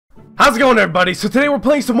How's it going, everybody? So today we're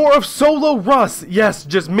playing some more of Solo Rust. Yes,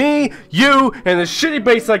 just me, you, and the shitty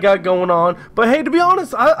base I got going on. But hey, to be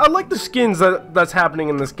honest, I like the skins that's happening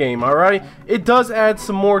in this game, alright? It does add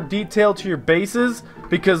some more detail to your bases,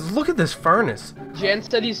 because look at this furnace. Jan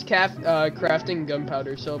said he's crafting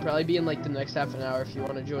gunpowder, so it'll probably be in like the next half an hour if you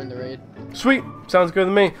want to join the raid. Sweet, sounds good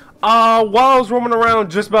to me. While I was roaming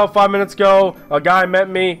around just about 5 minutes ago, a guy met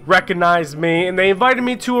me, recognized me, and they invited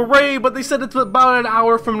me to a raid, but they said it's about an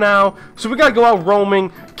hour from now. So we gotta go out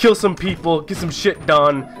roaming, kill some people, get some shit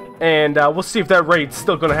done, and we'll see if that raid's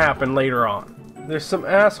still gonna happen later on. There's some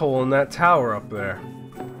asshole in that tower up there.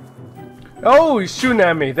 Oh, he's shooting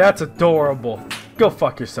at me. That's adorable. Go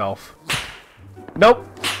fuck yourself. Nope.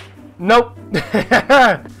 Nope.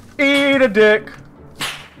 Eat a dick.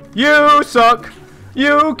 You suck.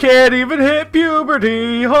 You can't even hit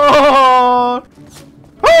puberty. Oh,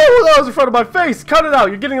 that was in front of my face. Cut it out.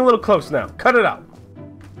 You're getting a little close now. Cut it out.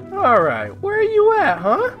 Alright, where are you at,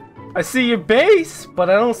 huh? I see your base, but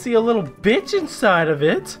I don't see a little bitch inside of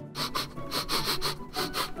it.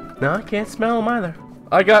 No, I can't smell them either.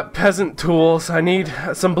 I got peasant tools. I need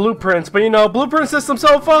some blueprints, but you know, blueprint system's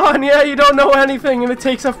so fun. Yeah, you don't know anything, and it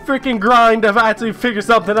takes a freaking grind to actually figure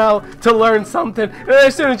something out, to learn something. And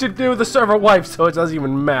as soon as you do, the server wipes, so it doesn't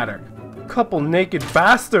even matter. Couple naked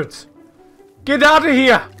bastards. Get out of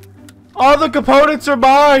here! All the components are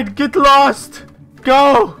mine! Get lost!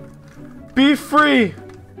 Go! Be free!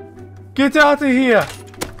 Get out of here!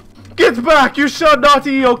 Get back! You shall not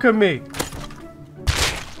yoke me!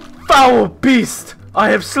 Foul beast! I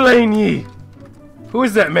have slain ye! Who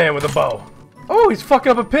is that man with a bow? Oh, he's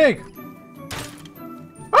fucking up a pig!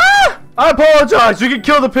 Ah! I apologize! You can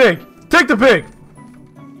kill the pig! Take the pig!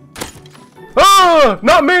 Ah!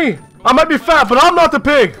 Not me! I might be fat, but I'm not the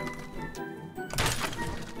pig!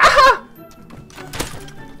 Ah!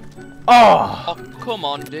 Oh! Come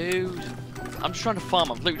on, dude. I'm just trying to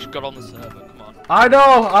farm. I've literally got on the server. Come on. I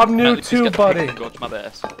know. I'm new too, buddy. Go to my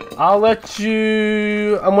base. I'll let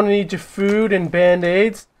you. I'm gonna need your food and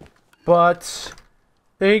band-aids, but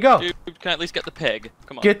there you go. Dude, can I at least get the pig?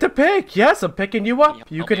 Come on. Get the pig. Yes, I'm picking you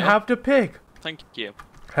up. You can have the pig. Thank you.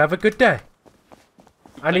 Have a good day.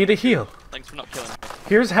 I need a heal. Thanks for not killing me.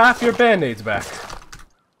 Here's half your band-aids back.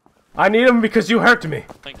 I need them because you hurt me.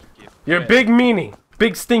 Thank you. You're big meanie.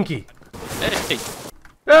 Big stinky. Hey!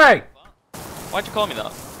 Hey! Why'd you call me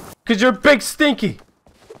that? Cause you're big stinky.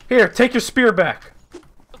 Here, take your spear back.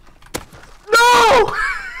 No!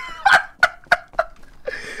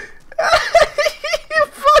 You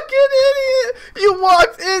fucking idiot! You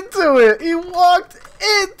walked into it! You walked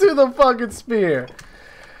into the fucking spear.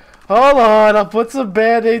 Hold on, I'll put some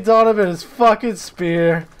band-aids on him and his fucking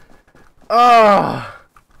spear. Oh.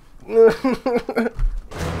 Oh,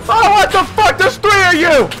 what the fuck? There's 3 of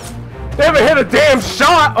you! They haven't hit a damn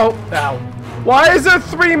shot! Oh, ow. Why is there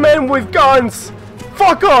 3 men with guns?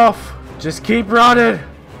 Fuck off! Just keep running.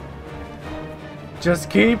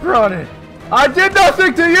 Just keep running. I did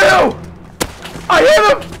nothing to you! I hit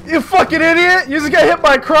him! You fucking idiot! You just got hit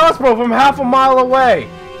by a crossbow from half a mile away.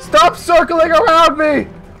 Stop circling around me!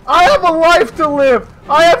 I have a life to live!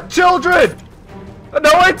 I have children!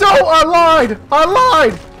 No, I don't! I lied! I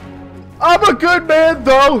lied! I'm a good man,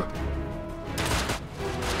 though!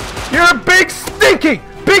 You're a big stinky!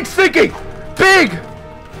 Big stinky! Big!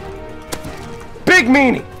 Big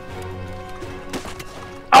meanie!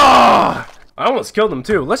 Ah! I almost killed him,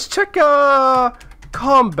 too. Let's check,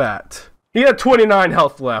 combat. He had 29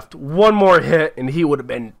 health left. One more hit, and he would have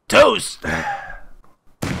been toast! The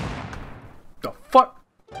fuck?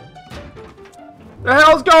 The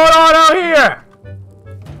hell's going on out here?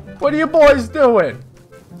 What are you boys doing?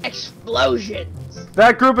 Explosions!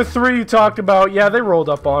 That group of 3 you talked about, yeah, they rolled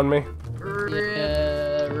up on me.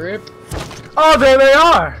 Rip. Oh, there they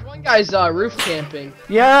are! One guy's roof camping.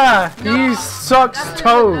 Yeah, he sucks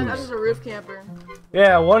toes. That was a roof camper.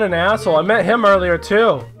 Yeah, what an asshole. I met him earlier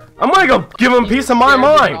too. I'm gonna go give him a piece of my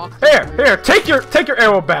mind. Here, take your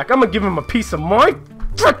arrow back. I'm gonna give him a piece of my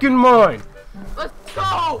frickin' mind. Let's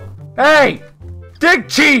go! Hey, Dig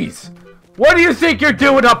Cheese! What do you think you're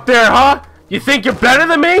doing up there, huh? You think you're better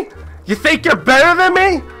than me? You think you're better than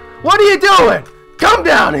me? What are you doing? Come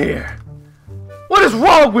down here. What is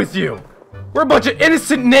wrong with you? We're a bunch of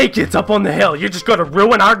innocent nakeds up on the hill. You're just gonna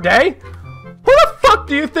ruin our day? Who the fuck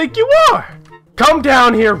do you think you are? Come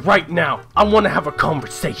down here right now. I want to have a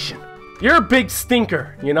conversation. You're a big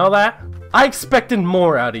stinker, you know that? I expected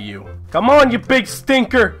more out of you. Come on, you big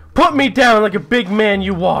stinker. Put me down like a big man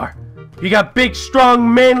you are. You got big,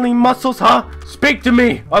 strong, manly muscles, huh? Speak to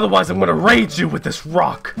me, otherwise I'm gonna raid you with this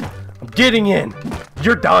rock. I'm getting in.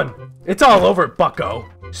 You're done. It's all over, bucko.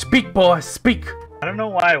 Speak, boy, speak. I don't know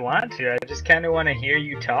why I want to. I just kind of want to hear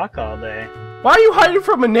you talk all day. Why are you hiding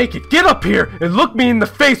from me naked? Get up here and look me in the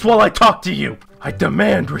face while I talk to you. I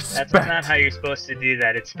demand respect. That's not how you're supposed to do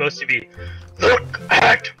that. It's supposed to be, look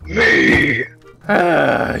at me.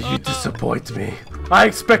 You disappoint me. I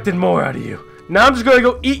expected more out of you. Now I'm just gonna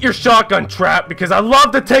go eat your shotgun trap because I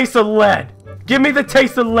love the taste of lead. Give me the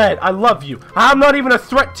taste of lead. I love you. I'm not even a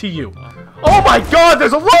threat to you. Oh my god,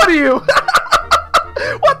 there's a lot of you!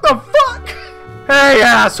 What the fuck? Hey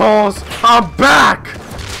assholes, I'm back!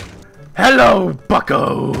 Hello,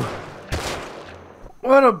 bucko.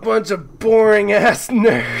 What a bunch of boring ass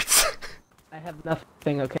nerds. I have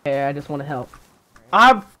nothing, okay? I just want to help.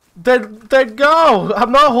 Then go!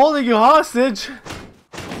 I'm not holding you hostage.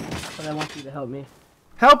 But I want you to help me.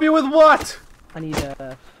 Help you with what? I need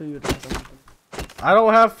food or something. I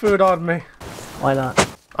don't have food on me. Why not?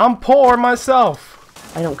 I'm poor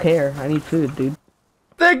myself. I don't care. I need food, dude.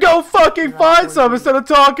 Then go fucking find some instead of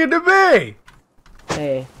talking to me!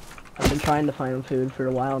 Hey, I've been trying to find food for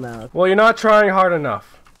a while now. Well, you're not trying hard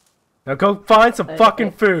enough. Now go find some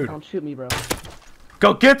fucking food. Don't shoot me, bro.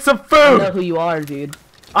 Go get some I food! know who you are, dude.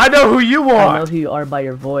 I know who you I are! know who you are by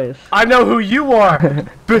your voice. I know who you are!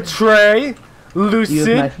 Betray! Lucid! You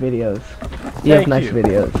have nice videos. You have nice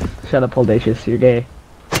videos. Shut up, Holdacious. You're gay.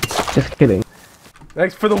 Just kidding.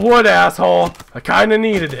 Thanks for the wood, asshole. I kinda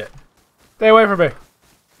needed it. Stay away from me.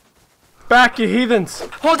 Back, you heathens.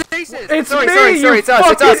 Holdacious! It's sorry, me, sorry, you sorry, it's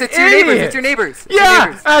us, it's your fucking neighbors, idiot. it's your neighbors. It's Yeah, your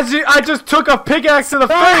neighbors. I just took a pickaxe to the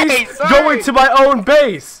face, sorry. going to my own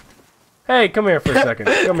base. Hey, come here for a second.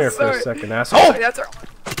 Come here for a Sorry. second, asshole.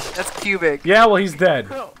 That's cubic. Yeah, well, he's dead.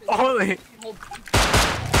 Holy.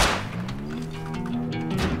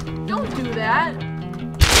 Don't do that.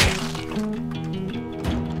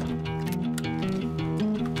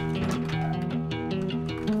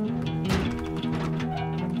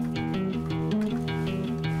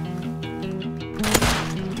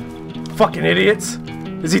 Fucking idiots.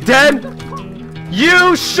 Is he dead?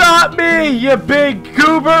 You shot me, you big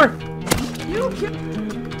goober. You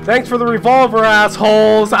can. Thanks for the revolver,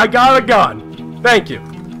 assholes. I got a gun. Thank you.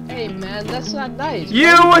 Hey, man, that's not nice.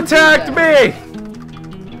 You attacked me.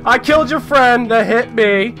 I killed your friend that hit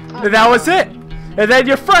me, and that was it. And then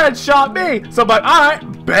your friend shot me. So I'm like,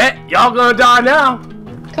 alright, bet y'all gonna die now.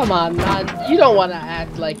 Come on, man. You don't want to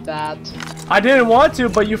act like that. I didn't want to,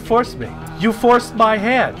 but you forced me. You forced my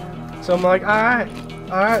hand. So I'm like, alright,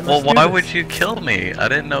 let's Well, do why this. would you kill me? I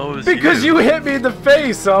didn't know it was Because you hit me in the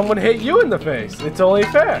face, so I'm gonna hit you in the face. It's only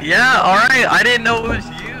fair. Yeah, alright, I didn't know it was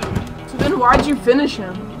you. So then why'd you finish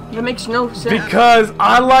him? That makes no sense. Because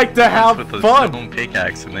I like to have With a fun. stone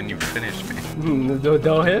pickaxe, and then you finished me.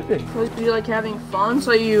 Don't hit me. Because you like having fun,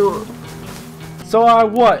 so you. So I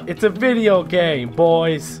what? It's a video game,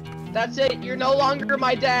 boys. That's it. You're no longer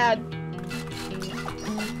my dad.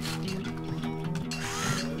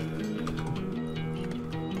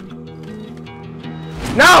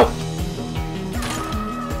 No!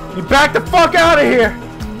 You back the fuck out of here!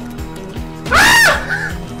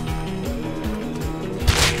 Ah!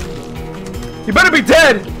 You better be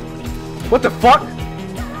dead! What the fuck?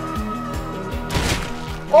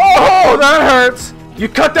 Oh, that hurts! You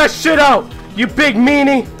cut that shit out, you big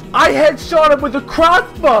meanie! I headshot him with a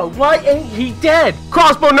crossbow! Why ain't he dead?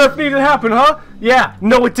 Crossbow nerf needed to happen, huh? Yeah,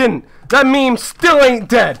 no it didn't. That meme still ain't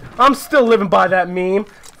dead. I'm still living by that meme.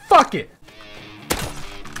 Fuck it.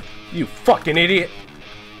 You fucking idiot.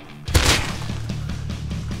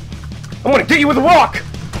 I'm gonna get you with a rock!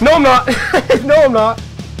 No, I'm not. No, I'm not.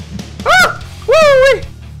 Ah! Woo-wee!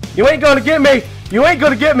 You ain't gonna get me. You ain't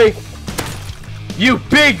gonna get me. You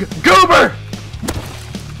big goober!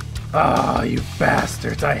 Ah, you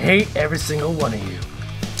bastards. I hate every single one of you.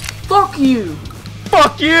 Fuck you!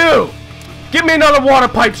 Fuck you! Give me another water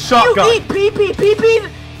pipe shotgun. You eat pee-pee, pee-pee!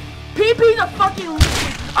 Pee-pee's a fucking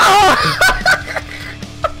liquid. Ah!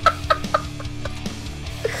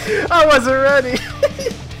 I wasn't ready.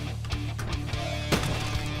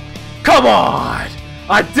 Come on!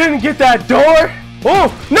 I didn't get that door!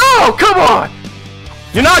 Oh, no! Come on!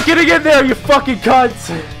 You're not getting in there, you fucking cunts!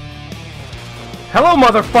 Hello,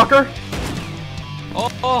 motherfucker!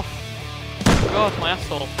 Oh! God, my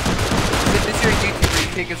asshole. This is your YouTuber,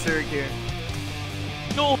 you take a Zerg here.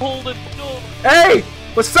 No, hold it, no! Hey!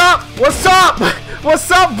 What's up? What's up?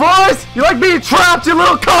 What's up, boys? You like being trapped, you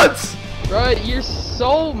little cunts? Bro, you're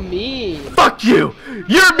so mean. Fuck you!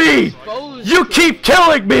 You're mean! You keep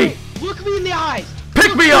killing me! Look me in the eyes.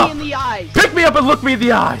 Pick me up! In the eyes. Pick me up and look me in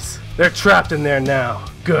the eyes! They're trapped in there now.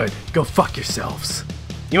 Good. Go fuck yourselves.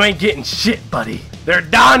 You ain't getting shit, buddy. They're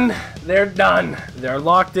done. They're done. They're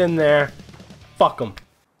locked in there. Fuck them.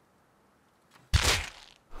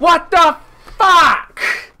 What the Fuck!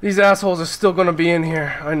 These assholes are still gonna be in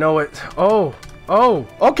here. I know it. Oh,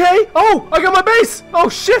 okay. Oh, I got my base. Oh,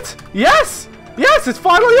 shit. Yes, it's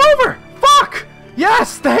finally over. Fuck.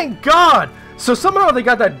 Yes, thank God. So somehow they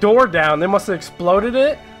got that door down. They must have exploded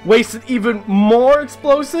it. Wasted even more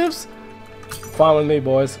explosives. Fine with me,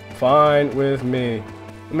 boys. Fine with me.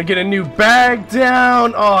 Let me get a new bag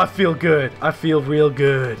down. Oh, I feel good. I feel real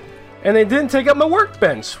good. And they didn't take up my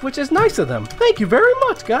workbench, which is nice of them. Thank you very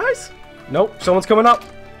much, guys. Nope, someone's coming up.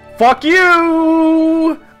 Fuck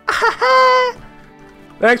you!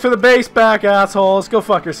 Thanks for the base back, assholes. Go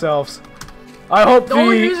fuck yourselves. I hope the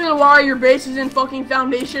only reason why your base is in fucking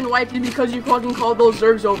foundation wiped is because you fucking called those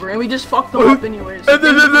zergs over, and we just fucked them up anyways.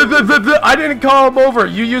 I didn't call them over.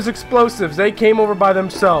 You use explosives. They came over by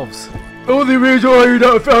themselves. Only reason why you're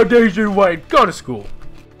not foundation wiped. Go to school.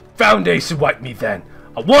 Foundation wipe me then.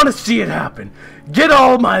 I want to see it happen. Get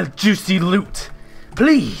all my juicy loot.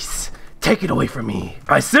 Please, take it away from me.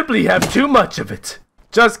 I simply have too much of it.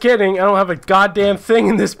 Just kidding, I don't have a goddamn thing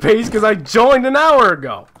in this base because I joined an hour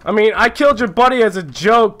ago. I mean, I killed your buddy as a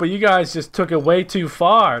joke, but you guys just took it way too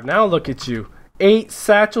far. Now look at you. 8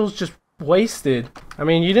 satchels just wasted. I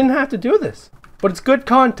mean, you didn't have to do this. But it's good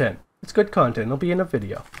content. It's good content. It'll be in a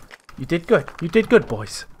video. You did good. You did good,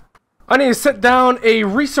 boys. I need to set down a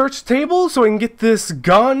research table so I can get this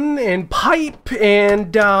gun and pipe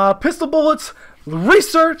and pistol bullets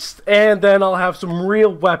researched, and then I'll have some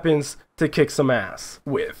real weapons to kick some ass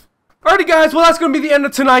with. Alrighty guys, well that's gonna be the end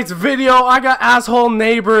of tonight's video. I got asshole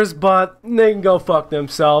neighbors, but they can go fuck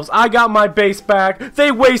themselves. I got my base back.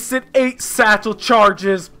 They wasted 8 satchel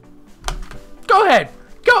charges. Go ahead.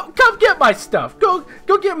 Come get my stuff. Go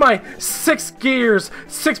get my 6 gears,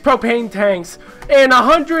 6 propane tanks, and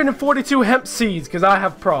 142 hemp seeds, because I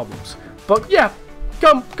have problems. But yeah,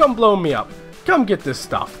 come blow me up. Come get this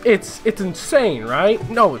stuff. It's insane, right?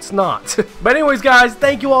 No, it's not. But anyways, guys,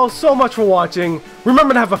 thank you all so much for watching.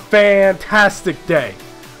 Remember to have a fantastic day.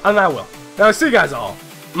 And I will. Now, see you guys all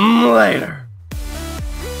later.